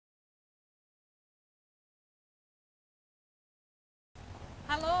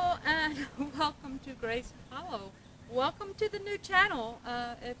and welcome to Grace Hollow. Welcome to the new channel.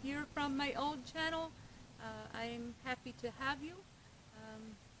 If you're from my old channel, I'm happy to have you.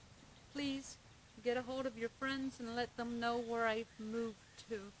 Please get a hold of your friends and let them know where I've moved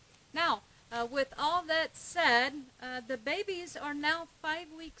to. Now, with all that said, the babies are now 5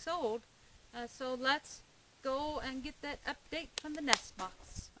 weeks old, so let's go and get that update from the nest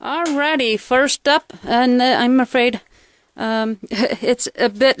box. Alrighty, first up, and I'm afraid it's a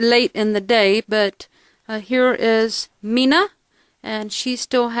bit late in the day, but here is Mina, and she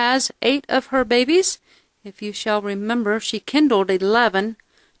still has 8 of her babies. If you shall remember, she kindled 11.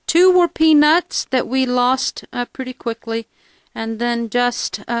 2 were peanuts that we lost pretty quickly, and then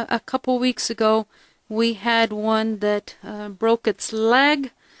just a couple weeks ago we had one that broke its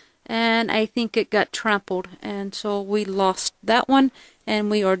leg, and I think it got trampled, and so we lost that one,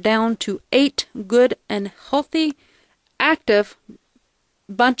 and we are down to 8 good and healthy active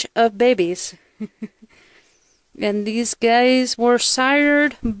bunch of babies. And these guys were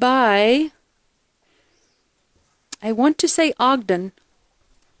sired by, I want to say Ogden.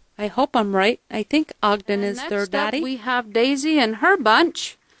 I hope I'm right. I think Ogden is their daddy. Next up we have Daisy and her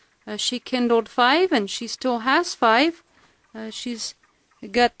bunch. She kindled 5 and she still has 5. She's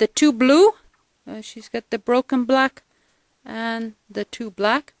got the 2 blue. She's got the broken black and the 2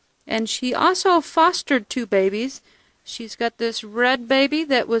 black. And she also fostered 2 babies. She's got this red baby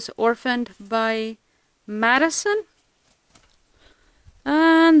that was orphaned by Madison.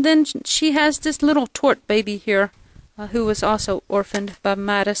 And then she has this little tort baby here who was also orphaned by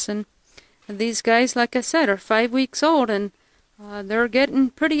Madison. And these guys, like I said, are 5 weeks old, and they're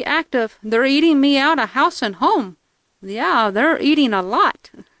getting pretty active. They're eating me out of house and home. Yeah, they're eating a lot.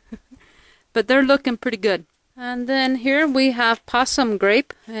 But they're looking pretty good. And then here we have Possum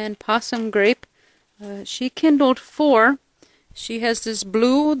Grape, and Possum Grape, she kindled 4. She has this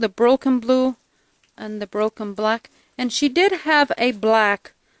blue, the broken blue, and the broken black. And she did have a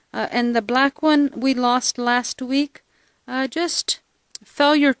black, and the black one we lost last week. Just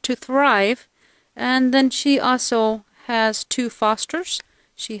failure to thrive. And then she also has 2 fosters.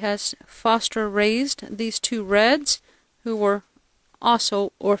 She has foster raised these 2 reds who were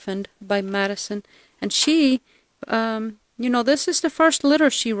also orphaned by Madison. And she, you know, this is the first litter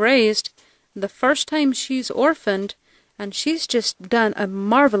she raised. The first time she's orphaned, and she's just done a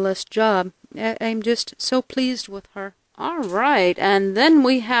marvelous job. I'm just so pleased with her. Alright, and then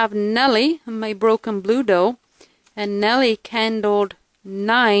we have Nellie, my broken blue doe, and Nellie kindled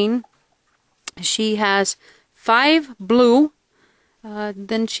 9. She has 5 blue,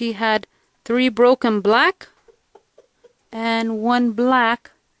 then she had 3 broken black, and 1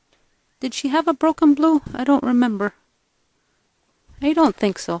 black. Did she have a broken blue? I don't remember. I don't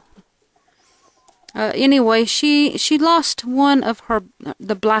think so. Anyway, she lost one of her,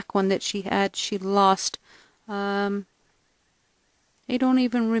 the black one that she had, she lost. I don't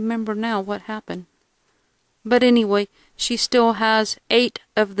even remember now what happened. But anyway, she still has 8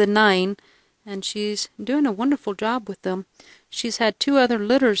 of the 9, and she's doing a wonderful job with them. She's had 2 other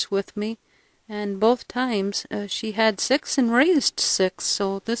litters with me, and both times she had 6 and raised 6,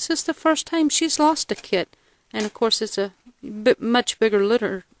 so this is the first time she's lost a kit. And of course it's a much bigger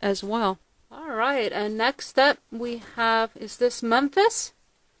litter as well. Alright, and next up we have, is this Memphis?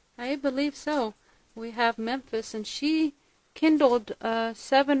 I believe so. We have Memphis, and she kindled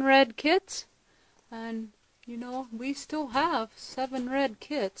 7 red kits, and you know, we still have 7 red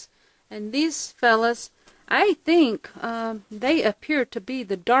kits. And these fellas, I think they appear to be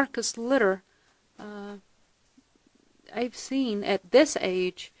the darkest litter I've seen at this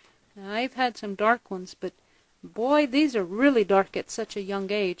age. Now, I've had some dark ones, but boy, these are really dark at such a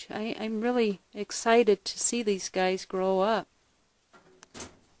young age. I'm really excited to see these guys grow up.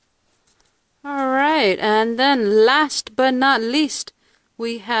 Alright, and then last but not least,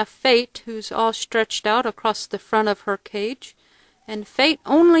 we have Fate, who's all stretched out across the front of her cage. And Fate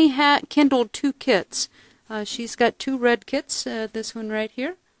only had kindled 2 kits. She's got 2 red kits, this one right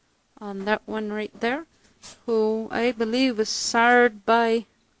here, on that one right there, who I believe was sired by,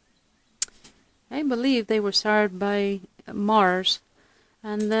 I believe they were sired by Mars.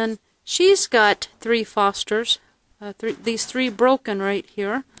 And then she's got 3 fosters, these 3 broken right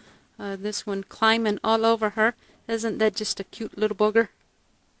here. This one climbing all over her. Isn't that just a cute little booger?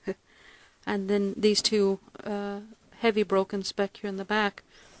 And then these 2 heavy broken back here in the back.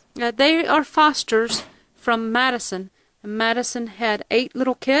 They are fosters from Madison. And Madison had 8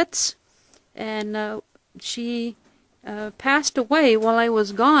 little kits, and she passed away while I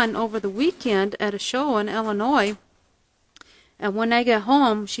was gone over the weekend at a show in Illinois. And when I got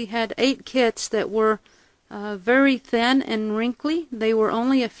home, she had 8 kits that were very thin and wrinkly. They were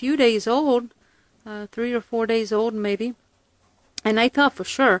only a few days old, 3 or 4 days old maybe. And I thought for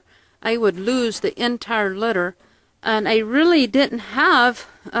sure I would lose the entire litter. And I really didn't have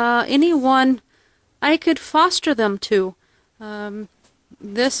anyone I could foster them to.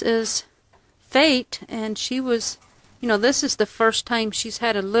 This is Fate, and she was, this is the first time she's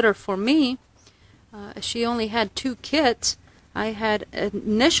had a litter for me. She only had 2 kits. I had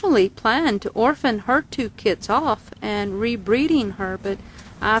initially planned to orphan her 2 kits off and rebreeding her, but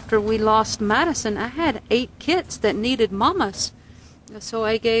after we lost Madison, I had 8 kits that needed mamas. So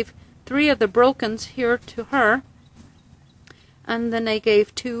I gave 3 of the brokens here to her, and then I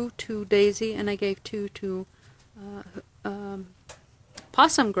gave 2 to Daisy, and I gave 2 to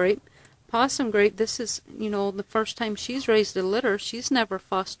Possum Grape. Possum Grape, this is, the first time she's raised a litter. She's never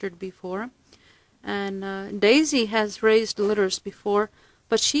fostered before. And Daisy has raised litters before,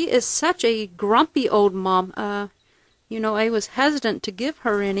 but she is such a grumpy old mom. I was hesitant to give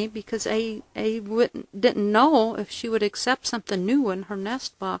her any because I didn't know if she would accept something new in her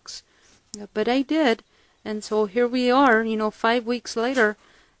nest box. But I did, and so here we are, 5 weeks later,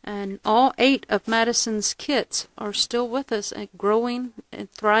 and all 8 of Madison's kits are still with us and growing and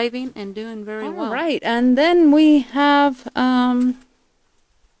thriving and doing very well. All right, and then we have, I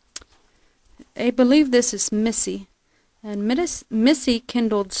believe this is Missy. And Missy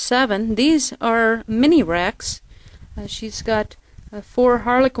kindled 7. These are mini racks. She's got 4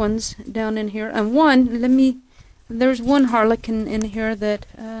 harlequins down in here. And there's one harlequin in here that,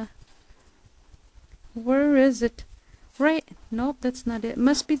 where is it? Right, nope, that's not it. It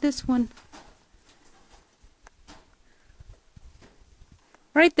must be this one.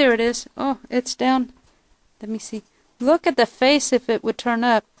 Right there it is. Oh, it's down. Let me see. Look at the face if it would turn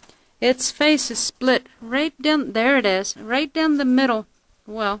up. Its face is split right down, there it is, right down the middle.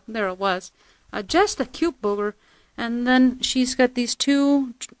 Well, there it was. Just a cute booger. And then she's got these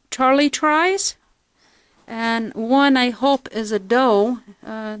 2 Charlie tries. And one I hope is a doe.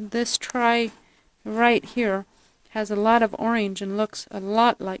 This try right here has a lot of orange and looks a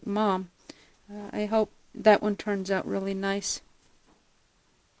lot like Mom. I hope that one turns out really nice.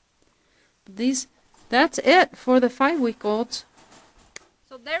 That's it for the 5-week-olds.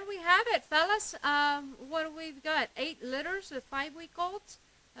 So there we have it, fellas. What do we've got? 8 litters of 5-week-olds.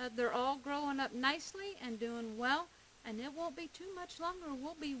 They're all growing up nicely and doing well, and it won't be too much longer.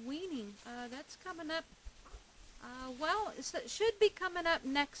 We'll be weaning. That's coming up. Well, it should be coming up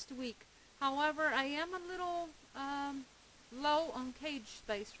next week. However, I am a little low on cage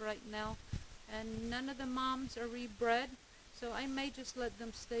space right now, and none of the moms are rebred, so I may just let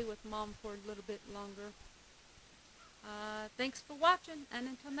them stay with Mom for a little bit longer. Thanks for watching, and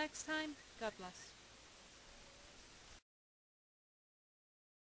until next time, God bless.